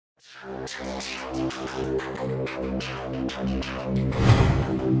Hello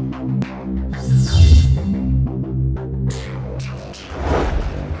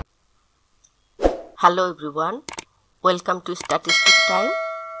everyone, welcome to statistic time.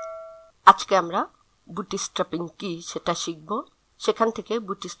 আজকে আমরা bootstrapping কি সেটা শিখব। সেখান থেকে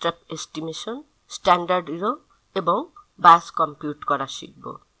বুটস্ট্র্যাপ এস্টিমেশন, স্ট্যান্ডার্ড এরর এবং বায়াস কম্পিউট করা শিখব।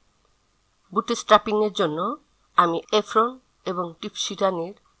 বুটস্ট্র্যাপিংয়ের জন্য আমি এফরন এবং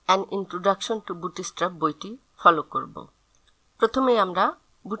টিপসিরানির অ্যান ইন্ট্রোডাকশন টু বুটস্ট্র্যাপ বইটি ফলো করব। প্রথমে আমরা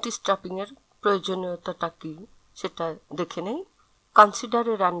বুটস্ট্র্যাপিংয়ের প্রয়োজনীয়তাটা কি সেটা দেখে নেই। Consider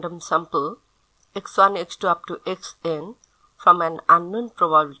A random sample x1, x2 up to xn from an unknown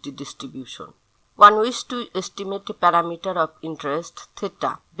probability distribution. One wishes to estimate a parameter of interest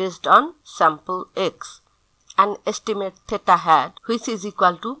theta based on sample x and estimate theta hat which is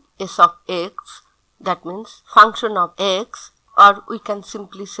equal to s of x, that means function of x, or we can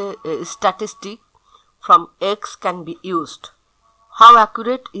simply say a statistic from x can be used. How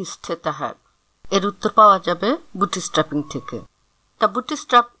accurate is theta hat? এর উত্তর পাওয়া যাবে bootstrapping থেকে। The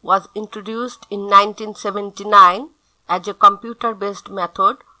Bootstrap was introduced in 1979 as a computer-based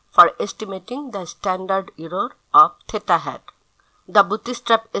method for estimating the standard error of theta hat. The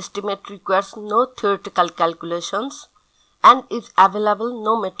Bootstrap estimate requires no theoretical calculations and is available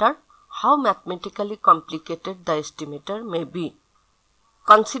no matter how mathematically complicated the estimator may be.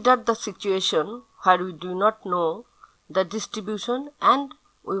 Consider the situation where we do not know the distribution and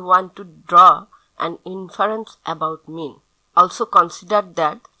we want to draw an inference about mean. Also consider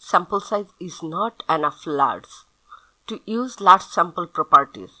that sample size is not enough large to use large sample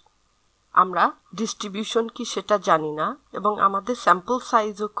properties. আমরা distribution কি সেটা জানি না এবং আমাদের sample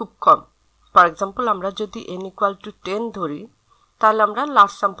সাইজও খুব কম। For example, আমরা যদি n = 10 ধরি, তাহলে আমরা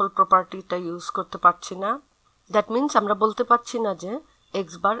লার্জ স্যাম্পল প্রপার্টিটা ইউজ করতে পারছি না। দ্যাট মিনস আমরা বলতে পারছি না যে x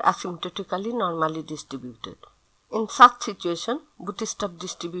bar অ্যাসিম্পটোটিক্যালি normally distributed. In such situation bootstrap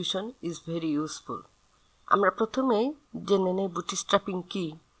distribution is very useful. আমরা প্রথমেই জেনে নেই বুটস্ট্র্যাপিং কি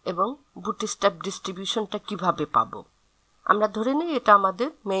এবং বুটস্ট্র্যাপ ডিস্ট্রিবিউশনটা কিভাবে পাবো। আমরা ধরে নিই এটা আমাদের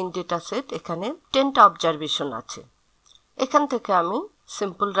মেইন ডেটা সেট। এখানে 10টা অবজারভেশন আছে। এখান থেকে আমি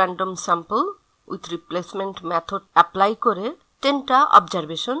simple random sample with replacement method apply করে 10টা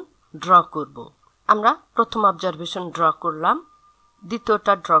অবজারভেশন ড্র করব। আমরা প্রথম অবজারভেশন ড্র করলাম,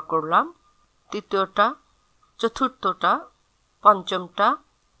 দ্বিতীয়টা ড্র করলাম, তৃতীয়টা, চতুর্থটা, পঞ্চমটা,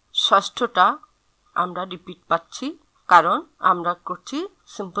 ষষ্ঠটা আমরা রিপিট পাচ্ছি কারণ আমরা করছি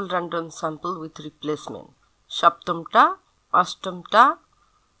simple random sample with replacement. সপ্তমটা, অষ্টমটা,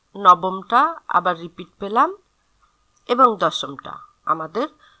 নবমটা আবার রিপিট পেলাম এবং দশমটা। আমাদের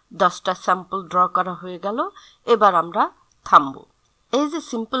 10টা স্যাম্পল ড্র করা হয়ে গেল। এবার আমরা থামব। এই যে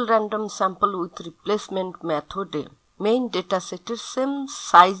simple random sample with replacement মেথডে মেইন ডেটা সেটের সেম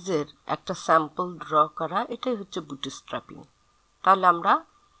সাইজের একটা স্যাম্পল ড্র করা, এটাই হচ্ছে বুটস্ট্র্যাপিং। তাহলে আমরা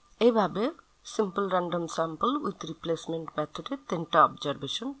এইভাবে simple random sample with replacement মেথডে 10টা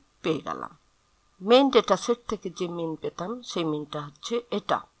অবজারভেশন পেয়ে গেলাম। মেইন ডেটা সেট থেকে যে মিন পেতাম সেই মিনটা হচ্ছে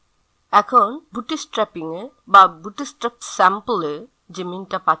এটা। এখন বুটস্ট্র্যাপিংয়ে বা বুটস্ট্র্যাপ স্যাম্পলে যে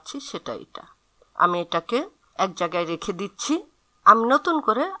মিনটা পাচ্ছি সেটা এটা। আমি এটাকে এক জায়গায় রেখে দিচ্ছি। আমি নতুন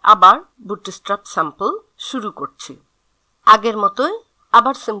করে আবার বুটস্ট্র্যাপ স্যাম্পল শুরু করছি। আগের মতোই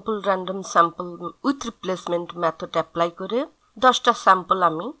আবার simple random sample with replacement method apply করে 10টা স্যাম্পল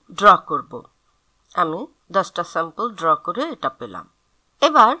আমি ড্র করব। আমি 10টা স্যাম্পল ড্র করে এটা পেলাম।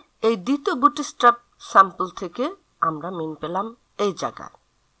 এবার এই দ্বিতীয় বুটস্ট্র্যাপ স্যাম্পল থেকে আমরা মিন পেলাম এই জায়গায়।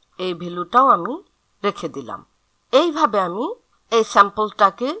 এই ভ্যালুটাও আমি রেখে দিলাম। এইভাবে আমি এই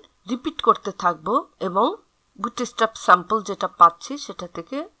স্যাম্পলটাকে রিপিট করতে থাকবো এবং বুটস্ট্র্যাপ স্যাম্পল যেটা পাচ্ছি সেটা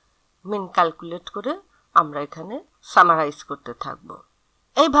থেকে মিন ক্যালকুলেট করে আমরা এখানে সামারাইজ করতে থাকবো।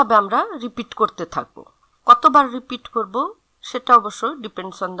 এইভাবে আমরা রিপিট করতে থাকবো। কতবার রিপিট করব সেটা অবশ্য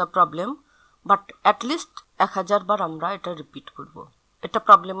depends on the problem, but at least 1000 বার আমরা এটা রিপিট করব। এটা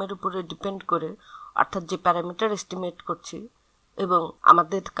প্রবলেমের উপরে ডিপেন্ড করে, অর্থাৎ যে প্যারামিটার এস্টিমেট করছি এবং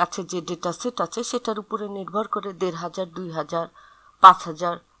আমাদের কাছে যে ডেটা সেট আছে সেটার উপরে নির্ভর করে 1500, 2000,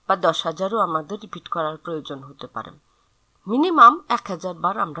 5000 বা 10,000ও আমাদের রিপিট করার প্রয়োজন হতে পারে। মিনিমাম 1000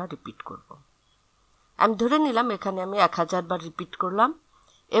 বার আমরা রিপিট করব। আমি ধরে নিলাম এখানে আমি 1000 বার রিপিট করলাম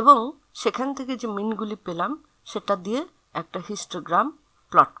এবং সেখান থেকে যে মিনগুলি পেলাম সেটা দিয়ে একটা হিস্টোগ্রাম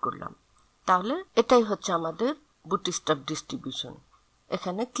প্লট করলাম। তাহলে এটাই হচ্ছে আমাদের বুটস্ট্র্যাপ ডিস্ট্রিবিউশন।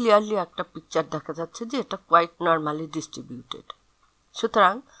 এখানে ক্লিয়ারলি একটা পিকচার দেখা যাচ্ছে যে এটা কোয়াইট নর্মালি ডিস্ট্রিবিউটেড।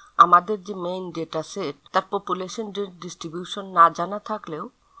 সুতরাং আমাদের যে মেইন ডেটা সেট তার পপুলেশন ডিস্ট্রিবিউশন না জানা থাকলেও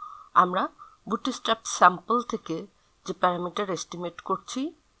আমরা বুটস্ট্র্যাপ স্যাম্পল থেকে যে প্যারামিটার এস্টিমেট করছি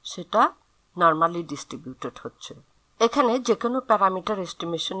সেটা নর্মালি ডিস্ট্রিবিউটেড হচ্ছে। এখানে যে কোনো প্যারামিটার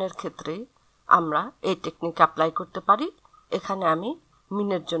এস্টিমেশনের ক্ষেত্রে আমরা এই টেকনিক অ্যাপ্লাই করতে পারি। এখানে আমি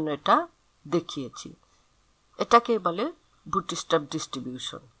মিনের জন্য এটা দেখিয়েছি। এটাকে বলে বুটস্ট্র্যাপ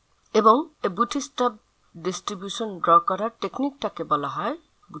ডিস্ট্রিবিউশন, এবং এই বুটস্ট্র্যাপ ডিস্ট্রিবিউশন ড্র করার টেকনিকটাকে বলা হয়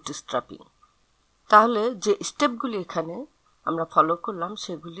বুটস্ট্র্যাপিং। তাহলে যে স্টেপগুলি এখানে আমরা ফলো করলাম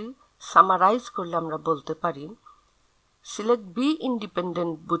সেগুলি সামারাইজ করলে আমরা বলতে পারি, select B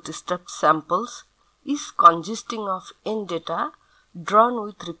independent bootstrap samples is consisting of n data drawn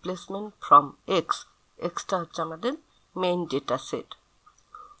with replacement from x. Xটা হচ্ছে আমাদের main data set.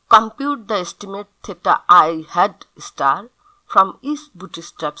 Compute the estimate theta I hat star from each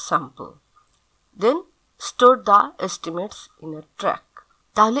bootstrap sample. Then store the estimates in a track.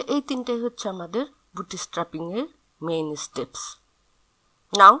 তাহলে এই তিনটাই হচ্ছে আমাদের bootstrapping এর main steps.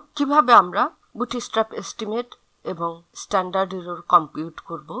 নাও কিভাবে আমরা বুটস্ট্র্যাপ এস্টিমেট এবং স্ট্যান্ডার্ড এরর কম্পিউট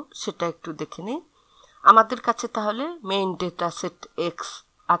করব সেটা একটু দেখে নিই। আমাদের কাছে তাহলে মেইন ডেটা সেট এক্স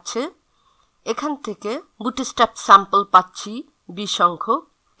আছে। এখান থেকে বুটস্ট্র্যাপ স্যাম্পল পাচ্ছি বি সংখ্যক,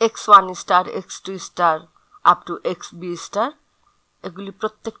 x1 star, x2 star up to xb star. এগুলি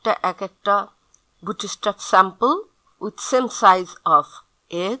প্রত্যেকটা এক একটা bootstrap sample with same size of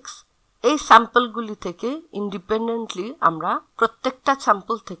x. এই স্যাম্পলগুলি থেকে ইন্ডিপেন্ডেন্টলি আমরা প্রত্যেকটা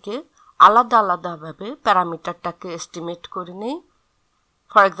স্যাম্পল থেকে আলাদা আলাদাভাবে প্যারামিটারটাকে এস্টিমেট করে নিই।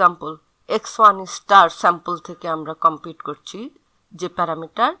 For example x1 star sample থেকে আমরা কম্পিউট করছি যে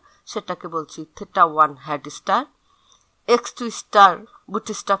প্যারামিটার, সেটাকে বলছি θ1 head star. x2 star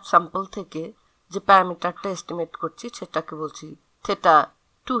bootstrap sample থেকে যে প্যারামিটারটা এস্টিমেট করছি সেটাকে বলছি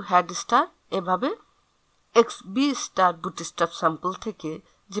θ2 হেড স্টার। এভাবে xb স্টার বুটস্ট্র্যাপ স্যাম্পল থেকে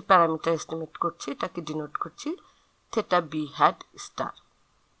যে প্যারামিটার এস্টিমেট করছি এটাকে ডিনোট করছি θb হেড স্টার।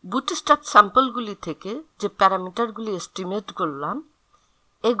 বুটস্ট্র্যাপ স্যাম্পলগুলি থেকে যে প্যারামিটারগুলি এস্টিমেট করলাম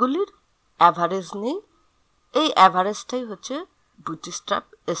এগুলির অ্যাভারেজ নেই। এই অ্যাভারেজটাই হচ্ছে বুটস্ট্র্যাপ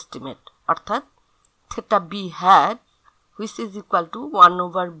এস্টিমেট, অর্থাৎ θb had which is equal to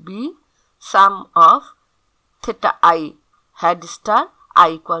 1/b some of θi had star i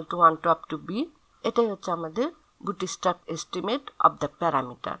equal to 1 to up to b। এটাই হচ্ছে আমাদের bootstrap estimate of the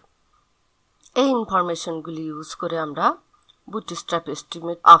parameter. এই ইনফরমেশনগুলি ইউজ করে আমরা bootstrap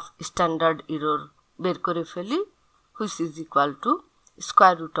estimate of standard error বের করে ফেলি, which is equal to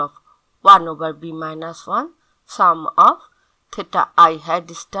square root of 1/b minus 1 sum of θi head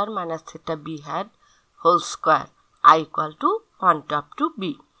star minus θb head whole square i equal to 1 to up to b।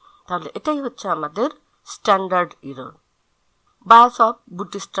 তাহলে এটাই হচ্ছে আমাদের standard error. Bias of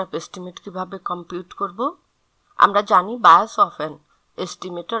bootstrap estimate কিভাবে compute করব? আমরা জানি bias of an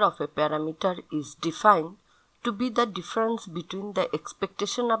estimator of a parameter is defined to be the difference between the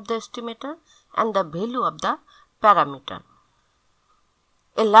expectation of the estimator and the value of the parameter.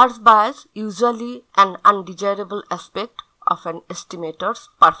 A large bias usually an undesirable aspect of an estimator's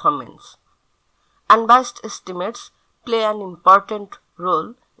performance. Unbiased estimates play an important role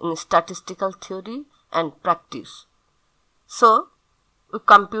in statistical theory and practice. So, we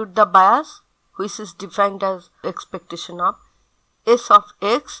compute the bias, which is defined as expectation of s of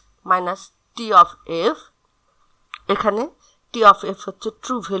x minus t of f. এখানে t of f হচ্ছে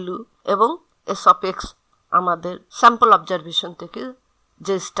true value এবং s of x আমাদের sample observation থেকে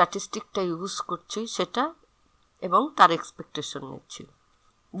যে স্ট্যাটিস্টিকটা use করছি সেটা এবং তার এক্সপেকটেশন নিচ্ছি।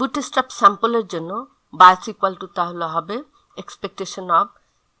 বুটস্ট্র্যাপ স্যাম্পলের জন্য বায়াস ইকুয়াল টু তাহলে হবে expectation of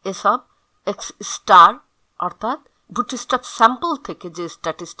S of x star, অর্থাৎ বুটস্ট্র্যাপ স্যাম্পল থেকে যে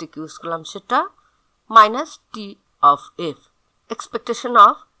স্ট্যাটিস্টিক ইউজ করলাম সেটা minus T of F. Expectation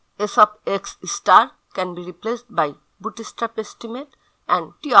of s of x star can be replaced by bootstrap estimate and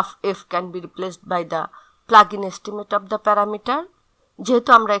t of f can be replaced by the plug-in estimate of the parameter. যেহেতু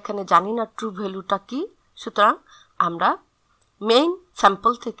আমরা এখানে জানি না true ভ্যালুটা কি, সুতরাং আমরা main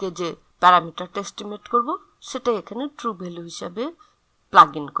sample থেকে যে প্যারামিটারটা এস্টিমেট করব সেটা এখানে ট্রু ভ্যালু হিসাবে প্লাগ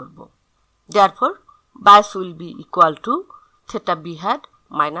ইন করব। Therefore, bias will be equal to theta b hat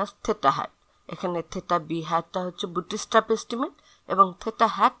minus theta hat. এখানে থেটা বি হ্যাটটা হচ্ছে বুটস্ট্র্যাপ এস্টিমেট এবং থেটা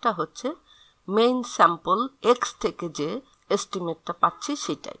হ্যাটটা হচ্ছে মেইন স্যাম্পল এক্স থেকে যে এস্টিমেটটা পাচ্ছি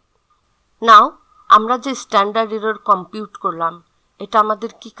সেটাই। নাও আমরা যে স্ট্যান্ডার্ড এরর কম্পিউট করলাম এটা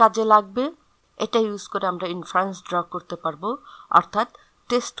আমাদের কি কাজে লাগবে? এটা ইউজ করে আমরা ইনফারেন্স ড্র করতে পারবো, অর্থাৎ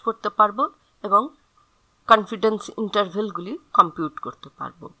টেস্ট করতে পারবো এবং কনফিডেন্স ইন্টারভ্যালগুলি কম্পিউট করতে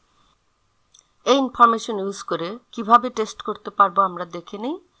পারবো। এই ইনফরমেশন ইউজ করে কিভাবে টেস্ট করতে পারবো আমরা দেখে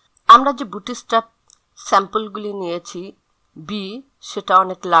নিই। আমরা যে বুটস্ট্র্যাপ স্যাম্পলগুলি নিয়েছি বি, সেটা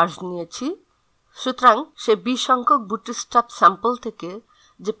অনেক লার্জ নিয়েছি, সুতরাং সে বি সংখ্যক বুটস্ট্র্যাপ স্যাম্পল থেকে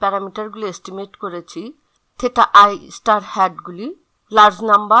যে প্যারামিটারগুলি এস্টিমেট করেছি theta I star হ্যাটগুলি large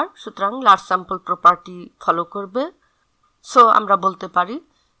number, সুতরাং লার্জ স্যাম্পল প্রপার্টি ফলো করবে। সো আমরা বলতে পারি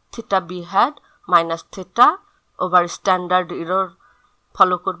theta B had minus theta over standard error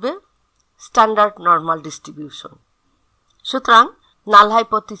follow করবে স্ট্যান্ডার্ড নর্মাল ডিস্ট্রিবিউশন। সুতরাং নাল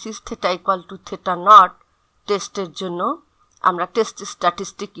hypothesis theta equal to theta not টেস্টের জন্য আমরা টেস্ট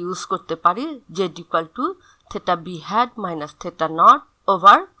স্ট্যাটিস্টিক ইউজ করতে পারি Z equal to theta B had minus theta not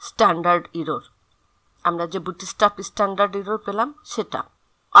over standard error. আমরা যে bootstrap standard error পেলাম সেটা।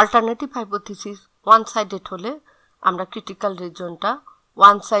 অল্টারনেটিভ হাইপোথিসিস ওয়ান সাইডেড হলে আমরা ক্রিটিক্যাল রিজনটা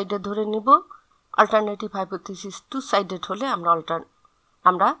ওয়ান সাইডে ধরে নিব। অল্টারনেটিভ হাইপোথিসিস টু সাইডেড হলে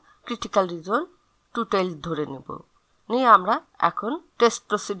আমরা ক্রিটিক্যাল রিজন টু টেইল ধরে নিব। নিয়ে আমরা এখন টেস্ট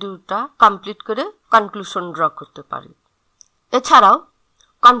প্রসিডিউরটা কমপ্লিট করে কনক্লুশন ড্র করতে পারি। এছাড়াও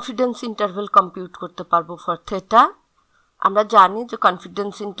কনফিডেন্স ইন্টারভেল কম্পিউট করতে পারবো ফর থিটা। আমরা জানি যে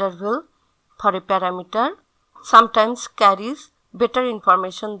confidence interval for a parameter sometimes caries better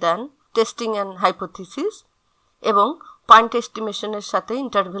information than testing and hypothesis, এবং পয়েন্ট এস্টিমেশনের সাথে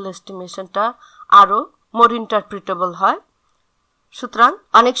ইন্টারভেল এস্টিমেশনটা আরও মোর ইন্টারপ্রিটেবল হয়। সুতরাং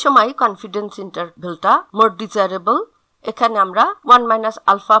অনেক সময় কনফিডেন্স ইন্টারভেলটা মোর ডিজায়ারেবল। এখানে আমরা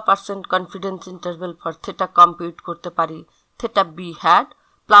 1-α% confidence interval for theta compute করতে পারি theta B had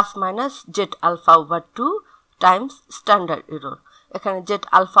plus minus Z alpha over 2 Times standard error. এখানে জেড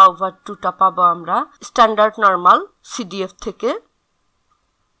আলফা ওভার 2টা পাবো আমরা স্ট্যান্ডার্ড নর্মাল সিডিএফ থেকে।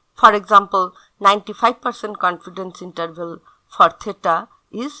 For example 95% confidence interval for theta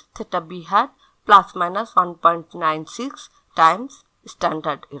is theta B had plus minus 1.96 Times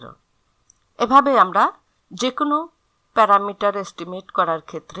standard error. এভাবে আমরা যে কোনো parameter estimate করার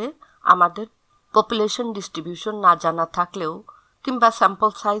ক্ষেত্রে আমাদের পপুলেশন ডিস্ট্রিবিউশন না জানা থাকলেও কিংবা স্যাম্পল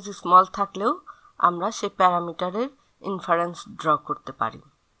সাইজ স্মল থাকলেও আমরা সেই প্যারামিটারের ইনফারেন্স ড্র করতে পারি।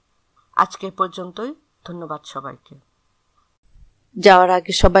 আজকে পর্যন্তই, ধন্যবাদ সবাইকে। যাওয়ার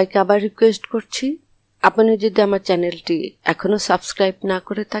আগে সবাইকে আবার রিকোয়েস্ট করছি, আপনি যদি আমার চ্যানেলটি এখনো সাবস্ক্রাইব না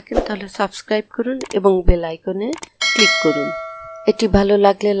করে থাকেন তাহলে সাবস্ক্রাইব করুন এবং বেল আইকনে ক্লিক করুন। এটি ভালো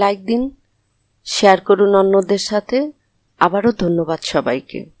লাগলে লাইক দিন, শেয়ার করুন অন্যদের সাথে। আবারও ধন্যবাদ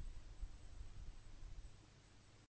সবাইকে।